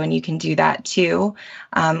can go and you can do that too.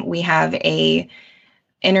 We have a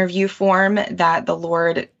interview form that the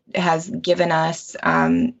Lord has given us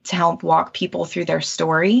to help walk people through their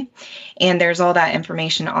story, and there's all that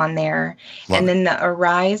information on there. And then the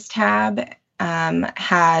Arise tab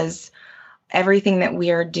has everything that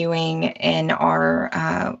we are doing in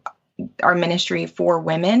our ministry for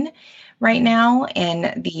women right now,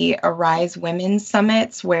 and the Arise Women's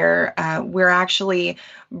Summits, where we're actually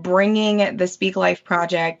bringing the Speak Life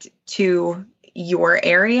Project to your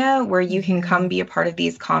area, where you can come be a part of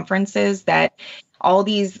these conferences. That all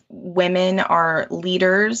these women are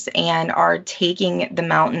leaders and are taking the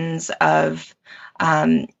mountains of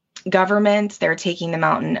government. They're taking the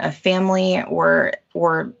mountain of family or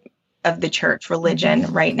of the church,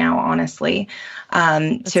 religion right now, honestly,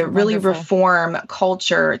 to really reform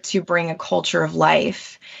culture, to bring a culture of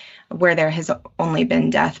life where there has only been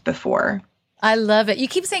death before. I love it. You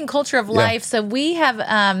keep saying culture of life. So we have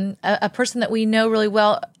a person that we know really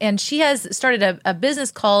well, and she has started a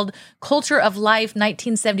business called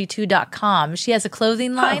cultureoflife1972.com. She has a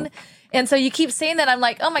clothing line. And so you keep saying that. I'm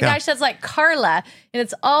like, oh my gosh, that's like Carla. And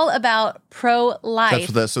it's all about pro-life.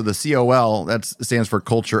 So the COL, that stands for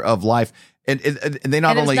Culture of Life. And they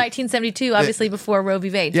not only... And it was 1972, obviously, before Roe v.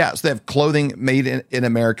 Wade. Yeah, so they have clothing made in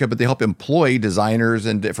America, but they help employ designers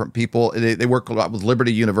and different people. They work a lot with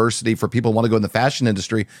Liberty University for people who want to go in the fashion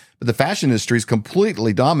industry. But the fashion industry is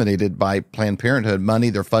completely dominated by Planned Parenthood money.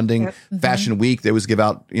 They're funding Fashion Week. They always give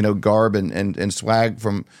out, garb and swag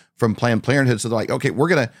from Planned Parenthood. So they're like, okay, we're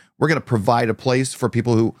gonna provide a place for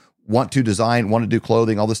people who want to design, want to do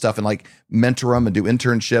clothing, all this stuff, and like mentor them and do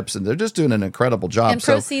internships, and they're just doing an incredible job. And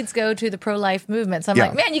proceeds go to the pro-life movement. So I'm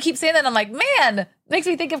like, man, you keep saying that. I'm like, man, makes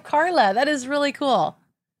me think of Carla. That is really cool.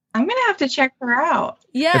 I'm gonna have to check her out.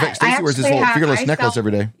 Yeah, in fact, Stacey wears this little fearless necklace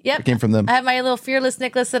every day. Yep, it came from them. I have my little fearless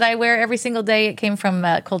necklace that I wear every single day. It came from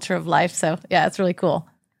Culture of Life. So yeah, it's really cool.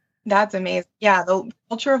 That's amazing. Yeah, the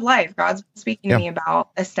culture of life. God's been speaking to me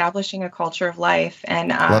about establishing a culture of life.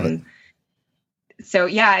 And so,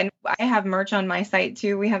 yeah, and I have merch on my site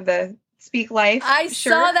too. We have the Speak Life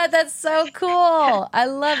shirt. Saw that. That's so cool. I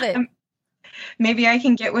love it. Maybe I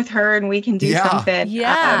can get with her and we can do something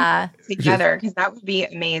together, because that would be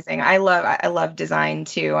amazing. I love design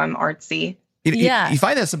too. I'm artsy. You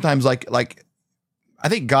find that sometimes like I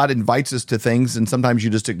think God invites us to things and sometimes you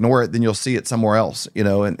just ignore it, then you'll see it somewhere else,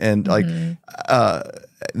 and like,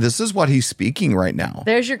 this is what he's speaking right now.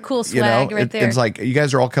 There's your cool swag right there. It's like, you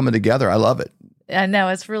guys are all coming together. I love it. I know.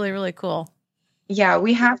 It's really, really cool. Yeah,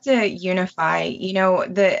 we have to unify.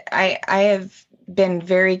 I have been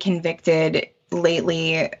very convicted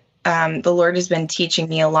lately. The Lord has been teaching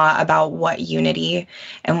me a lot about what unity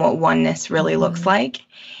and what oneness really looks like,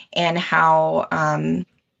 and how,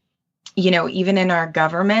 even in our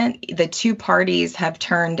government, the two parties have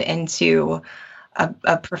turned into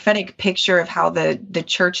a prophetic picture of how the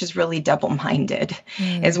church is really double-minded,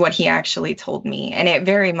 is what he actually told me. And it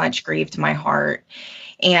very much grieved my heart.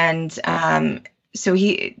 And so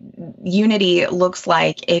unity looks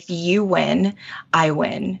like, if you win, I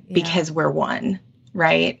win, because we're one.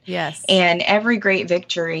 Right? Yes. And every great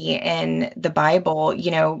victory in the Bible,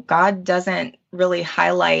 God doesn't really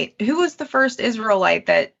highlight who was the first Israelite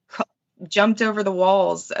that jumped over the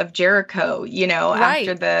walls of Jericho,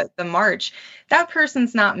 after the march. That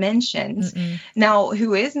person's not mentioned. Now,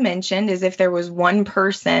 who is mentioned is if there was one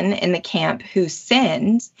person in the camp who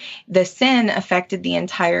sinned, the sin affected the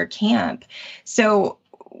entire camp. So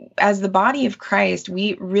as the body of Christ,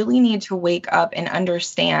 we really need to wake up and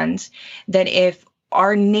understand that if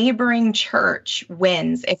our neighboring church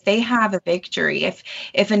wins, if they have a victory,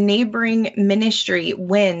 if a neighboring ministry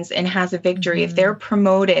wins and has a victory, if they're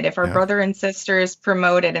promoted, if our brother and sister is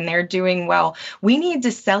promoted and they're doing well, we need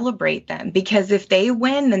to celebrate them, because if they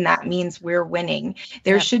win, then that means we're winning.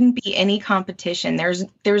 There shouldn't be any competition.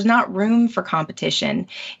 There's not room for competition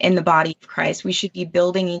in the body of Christ. We should be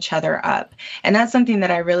building each other up. And that's something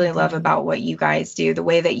that I really love about what you guys do, the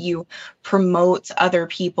way that you promote other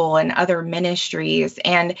people and other ministries.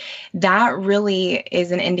 And that really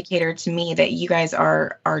is an indicator to me that you guys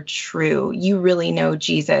are true. You really know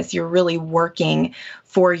Jesus. You're really working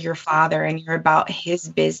for your Father, and you're about his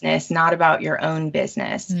business, not about your own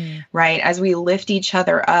business, right? As we lift each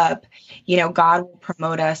other up, God will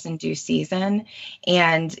promote us in due season.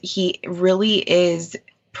 And he really is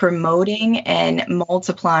promoting and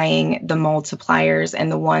multiplying the multipliers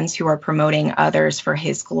and the ones who are promoting others for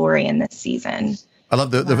his glory in this season. I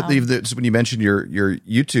love the when you mentioned your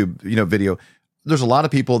YouTube, video, there's a lot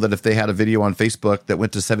of people that if they had a video on Facebook that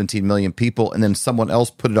went to 17 million people and then someone else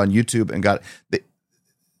put it on YouTube and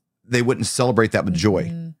they wouldn't celebrate that with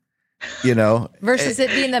joy, versus it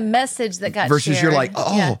being the message that got versus shared. You're like,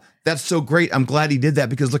 that's so great. I'm glad he did that,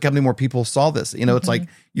 because look how many more people saw this. It's like,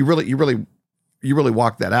 you really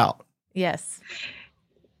walked that out. Yes.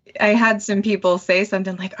 I had some people say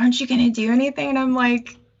something like, aren't you going to do anything? And I'm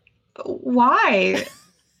like, why?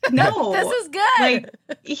 No. This is good. Like,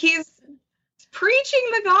 he's preaching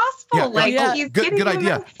the gospel. He's good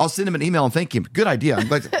idea. I'll send him an email and thank him. Good idea. I'm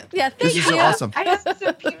glad. Thank this you. is so awesome. I had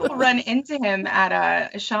some people run into him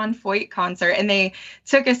at a Sean Foyt concert, and they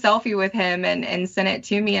took a selfie with him and sent it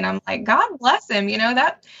to me. And I'm like, God bless him.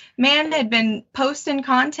 That man had been posting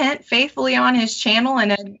content faithfully on his channel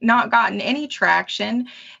and had not gotten any traction.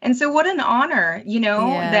 And so what an honor,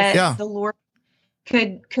 that the Lord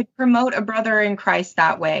could promote a brother in Christ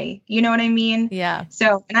that way. You know what I mean? Yeah.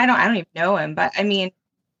 So, and I don't even know him, but I mean,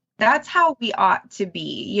 that's how we ought to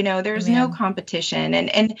be. There's no competition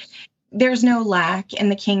and there's no lack in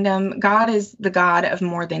the kingdom. God is the God of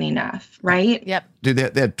more than enough, right? Yep. Dude,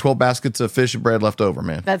 they had 12 baskets of fish and bread left over,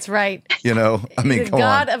 man. That's right. I mean, the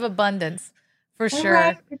God of abundance, for sure.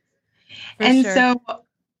 Right. So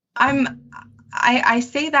I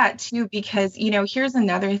say that too, because, here's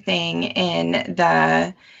another thing in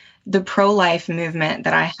the pro-life movement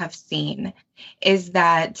that I have seen is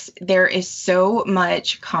that there is so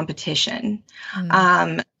much competition.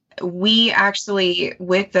 We actually,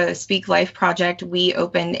 with the Speak Life Project, we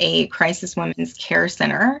opened a crisis women's care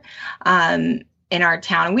center in our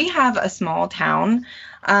town. We have a small town,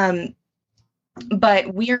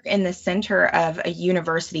 but we're in the center of a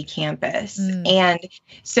university campus. And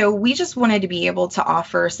so we just wanted to be able to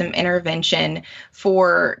offer some intervention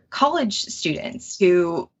for college students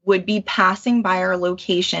who would be passing by our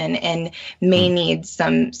location and may need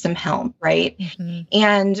some help, right?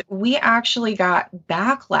 And we actually got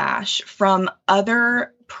backlash from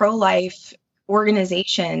other pro-life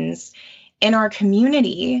organizations in our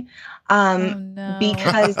community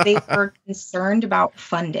because they were concerned about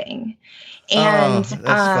funding. And that's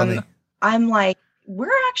funny. I'm like,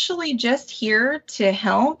 we're actually just here to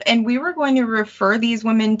help, and we were going to refer these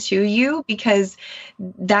women to you because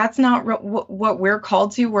that's not what we're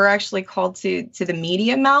called to. We're actually called to the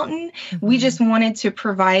media mountain. Mm-hmm. We just wanted to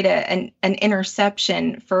provide an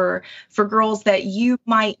interception for girls that you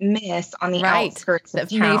might miss on the outskirts of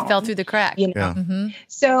that town. may fell through the crack. You know? Yeah. Mm-hmm.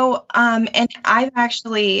 So, and I've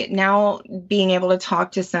actually now being able to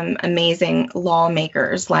talk to some amazing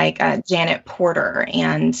lawmakers like Janet Porter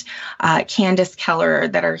and Candace Keller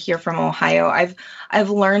that are here from Ohio. I've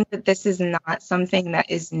learned that this is not something that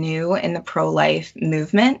is new in the pro-life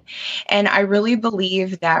movement. And I really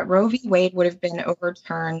believe that Roe v. Wade would have been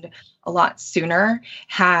overturned a lot sooner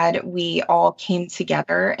had we all came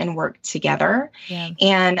together and worked together. Yeah.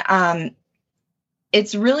 And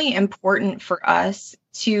it's really important for us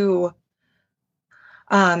to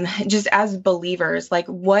just as believers, like,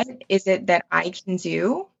 what is it that I can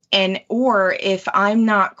do? And, or if I'm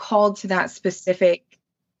not called to that specific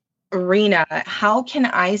arena, how can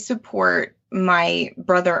I support my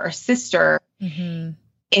brother or sister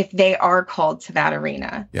if they are called to that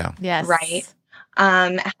arena? Yeah. Yes. Right.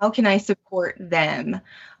 How can I support them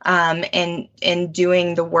in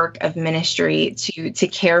doing the work of ministry to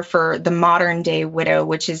care for the modern day widow,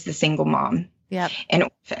 which is the single mom and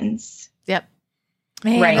orphans? Yep.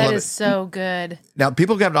 Man, Right. that is so good. Now,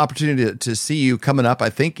 people have an opportunity to see you coming up. I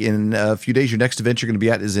think in a few days, your next event you're going to be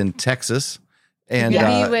at is in Texas. And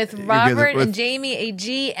You'll be with you'll be Robert with- and Jamie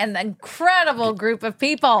AG and an incredible group of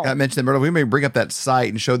people. I mentioned them earlier. We may bring up that site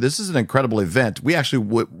and show this is an incredible event. We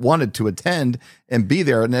actually wanted to attend and be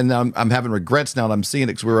there, and then I'm having regrets now that I'm seeing it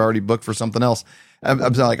because we were already booked for something else. I'm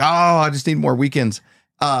like, oh, I just need more weekends.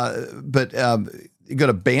 But you go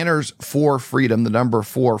to Banners for Freedom, the number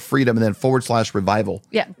 4 Freedom, and then /revival.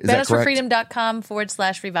 Yeah,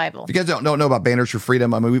 bannersforfreedom.com/revival. If you guys don't know about Banners for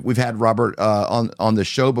Freedom, I mean, we've had Robert on the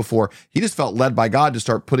show before. He just felt led by God to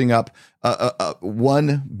start putting up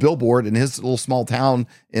one billboard in his little small town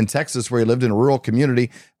in Texas where he lived in a rural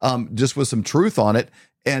community, just with some truth on it.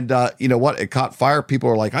 And you know what? It caught fire. People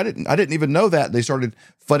are like, I didn't even know that. They started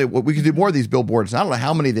funding. We could do more of these billboards. And I don't know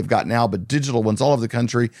how many they've got now, but digital ones all over the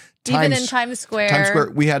country. Even in Times Square. Times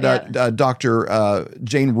Square. We had Dr.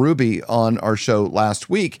 Jane Ruby on our show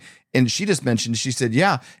last week. And she just mentioned, she said,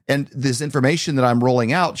 yeah. And this information that I'm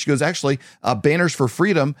rolling out, she goes, actually, Banners for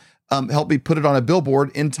Freedom helped me put it on a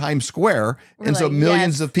billboard in Times Square. And so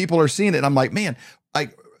millions of people are seeing it. And I'm like, man,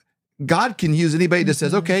 God can use anybody that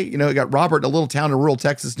says, okay, you know, you got Robert in a little town in rural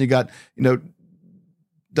Texas, and you got, you know,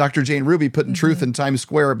 Dr. Jane Ruby putting truth in Times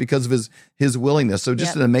Square because of his willingness. So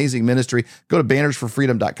just an amazing ministry. Go to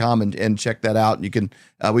bannersforfreedom.com and check that out. And you can,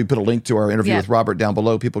 we put a link to our interview with Robert down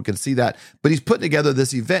below. People can see that. But he's putting together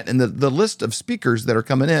this event, and the list of speakers that are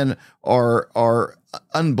coming in are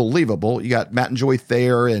unbelievable. You got Matt and Joy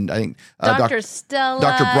Thayer, and I think Dr. Stella,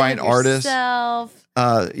 Dr. Brian Artis. yourself.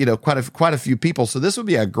 You know, quite a few people. So this would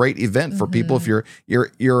be a great event for people. If you're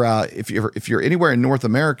anywhere in North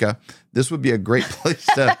America, this would be a great place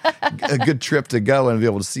a good trip to go and be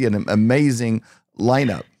able to see an amazing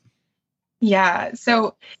lineup. Yeah.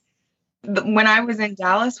 So when I was in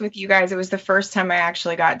Dallas with you guys, it was the first time I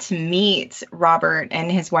actually got to meet Robert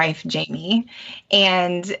and his wife, Jamie.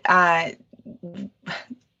 And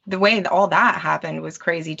the way all that happened was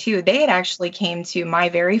crazy too. They had actually came to my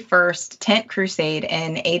very first tent crusade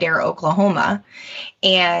in Adair, Oklahoma.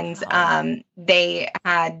 And they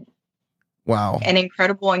had an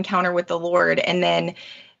incredible encounter with the Lord. And then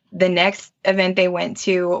the next event they went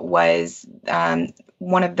to was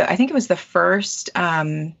one of the, I think it was the first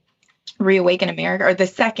Reawaken America, or the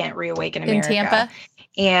second Reawaken America. In Tampa.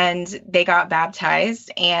 And they got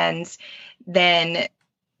baptized, and then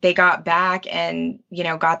they got back and, you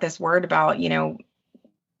know, got this word about, you know,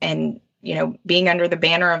 and, you know, being under the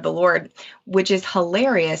banner of the Lord, which is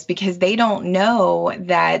hilarious because they don't know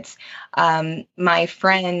that my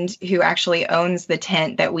friend who actually owns the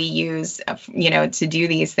tent that we use, you know, to do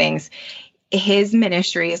these things, his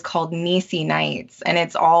ministry is called Nisi Nights, and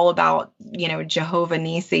it's all about, you know, Jehovah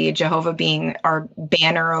Nisi, Jehovah being our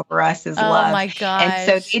banner over us is love. Oh my gosh. And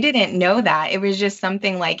so they didn't know that. It was just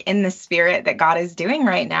something like in the spirit that God is doing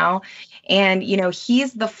right now. And, you know,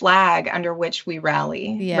 he's the flag under which we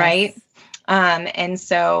rally, right? And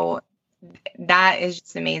so that is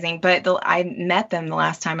just amazing. But I met them the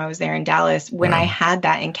last time I was there in Dallas when I had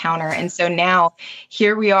that encounter. And so now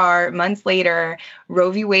here we are months later,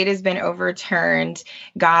 Roe v. Wade has been overturned.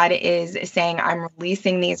 God is saying, I'm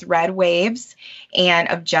releasing these red waves and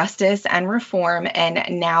of justice and reform.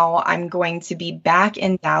 And now I'm going to be back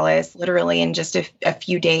in Dallas, literally in just a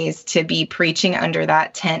few days, to be preaching under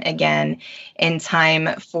that tent again in time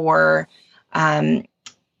for,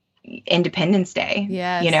 Independence Day,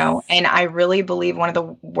 Yes. you know, and I really believe one of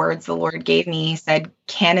the words the Lord gave me, he said,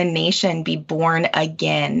 can a nation be born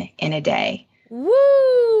again in a day?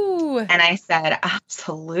 Woo! And I said,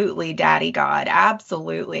 absolutely, Daddy God,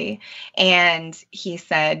 absolutely. And he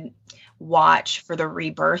said, watch for the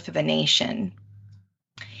rebirth of a nation.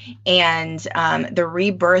 And the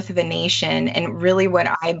rebirth of a nation, and really what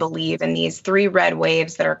I believe in these 3 red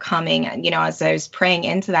waves that are coming, you know, as I was praying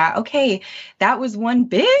into that, okay, that was one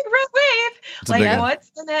big red wave. It's a like, big one. what's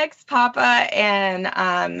the next, Papa? And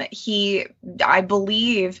I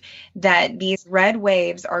believe that these red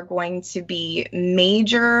waves are going to be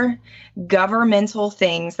major governmental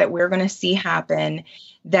things that we're going to see happen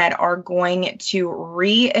that are going to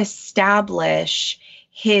reestablish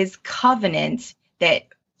his covenant that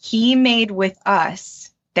he made with us,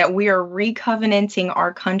 that we are recovenanting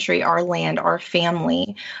our country, our land, our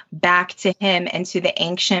family back to him and to the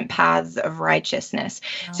ancient paths of righteousness.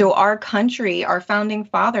 Wow. So our country, our founding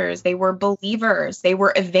fathers, they were believers, they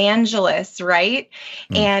were evangelists, right?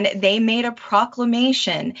 And they made a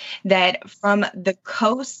proclamation that from the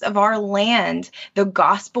coasts of our land, the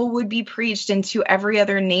gospel would be preached into every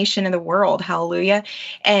other nation in the world. Hallelujah.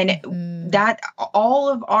 And that all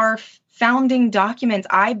of our founding documents,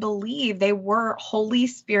 I believe they were Holy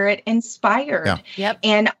Spirit inspired. Yeah. Yep.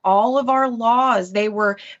 And all of our laws, they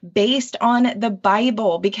were based on the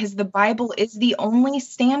Bible, because the Bible is the only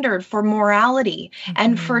standard for morality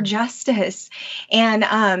and for justice and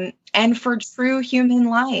for true human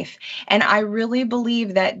life. And I really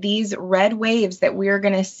believe that these red waves that we are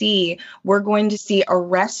going to see, we're going to see a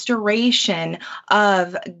restoration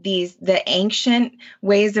of the ancient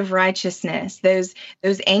ways of righteousness, those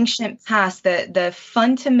ancient past, the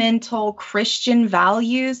fundamental Christian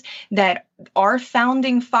values that our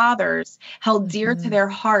founding fathers held dear to their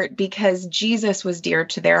heart because Jesus was dear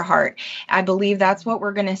to their heart. I believe that's what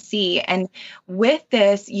we're going to see. And with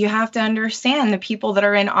this, you have to understand the people that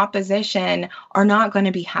are in opposition are not going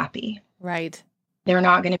to be happy. Right. They're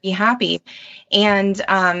not going to be happy. And,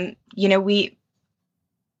 you know, we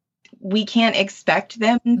can't expect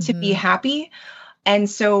them to be happy. And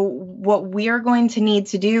so what we are going to need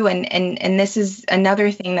to do, and this is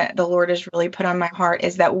another thing that the Lord has really put on my heart,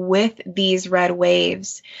 is that with these red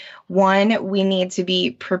waves, one, we need to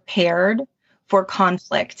be prepared for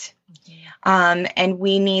conflict. And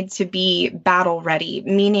we need to be battle ready,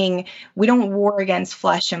 meaning we don't war against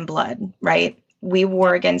flesh and blood, right? We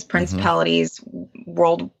war against principalities,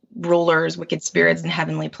 world rulers, wicked spirits in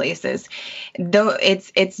heavenly places. Though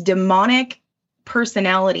it's demonic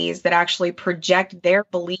personalities that actually project their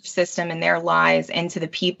belief system and their lies into the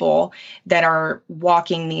people that are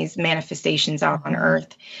walking these manifestations out on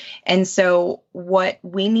earth. And so what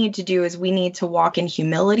we need to do is we need to walk in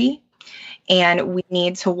humility, and we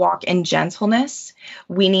need to walk in gentleness.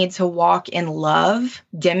 We need to walk in love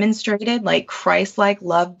demonstrated, like Christ-like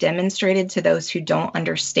love demonstrated to those who don't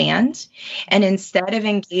understand. And instead of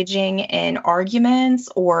engaging in arguments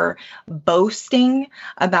or boasting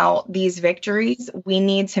about these victories, we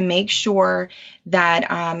need to make sure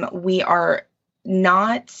that we are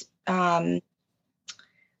not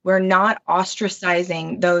we're not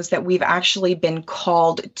ostracizing those that we've actually been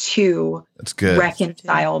called to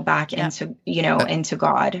reconcile back into, you know, into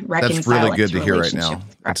God. That's really good to hear right now.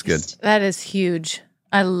 That's good. That is huge.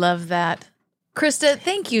 I love that. Krista,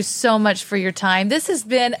 thank you so much for your time. This has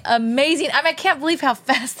been amazing. I mean, I can't believe how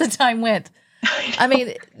fast the time went. I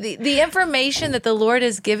mean, the information that the Lord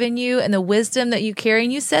has given you and the wisdom that you carry,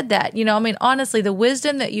 and you said that, you know, I mean, honestly, the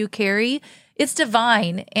wisdom that you carry, it's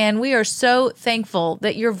divine. And we are so thankful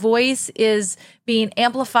that your voice is being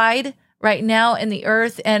amplified right now in the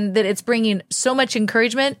earth, and that it's bringing so much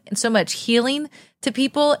encouragement and so much healing to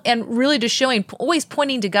people, and really just showing, always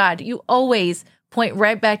pointing to God. You always point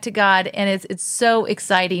right back to God. And it's so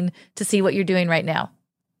exciting to see what you're doing right now.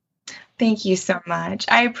 Thank you so much.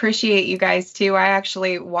 I appreciate you guys too. I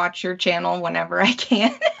actually watch your channel whenever I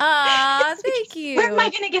can. Thank you. Where am I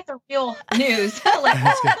going to get the real news?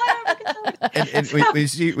 And when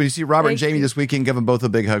you see Robert and Jamie this weekend, give them both a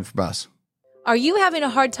big hug from us. Are you having a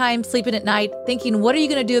hard time sleeping at night, thinking, what are you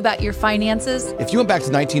going to do about your finances? If you went back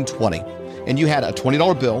to 1920 and you had a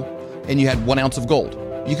 $20 bill and you had 1 ounce of gold,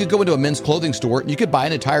 you could go into a men's clothing store and you could buy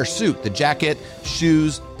an entire suit, the jacket,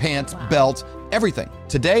 shoes, pants, belt, everything.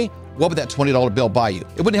 Today, what would that $20 bill buy you?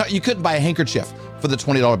 You couldn't buy a handkerchief for the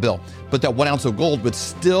 $20 bill, but that 1 ounce of gold would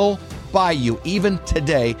still buy you, even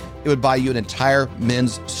today, it would buy you an entire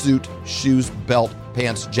men's suit, shoes, belt,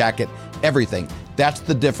 pants, jacket, everything. That's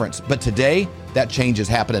the difference. But today, that change is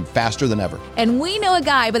happening faster than ever. And we know a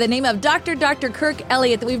guy by the name of Dr. Kirk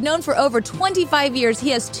Elliott that we've known for over 25 years. He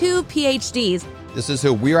has 2 PhDs. This is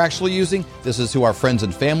who we're actually using. This is who our friends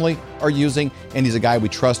and family are using. And he's a guy we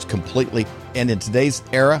trust completely. And in today's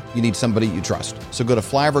era, you need somebody you trust. So go to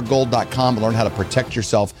flyovergold.com and learn how to protect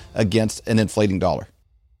yourself against an inflating dollar.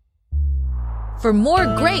 For more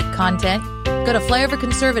great content, go to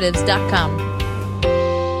flyoverconservatives.com.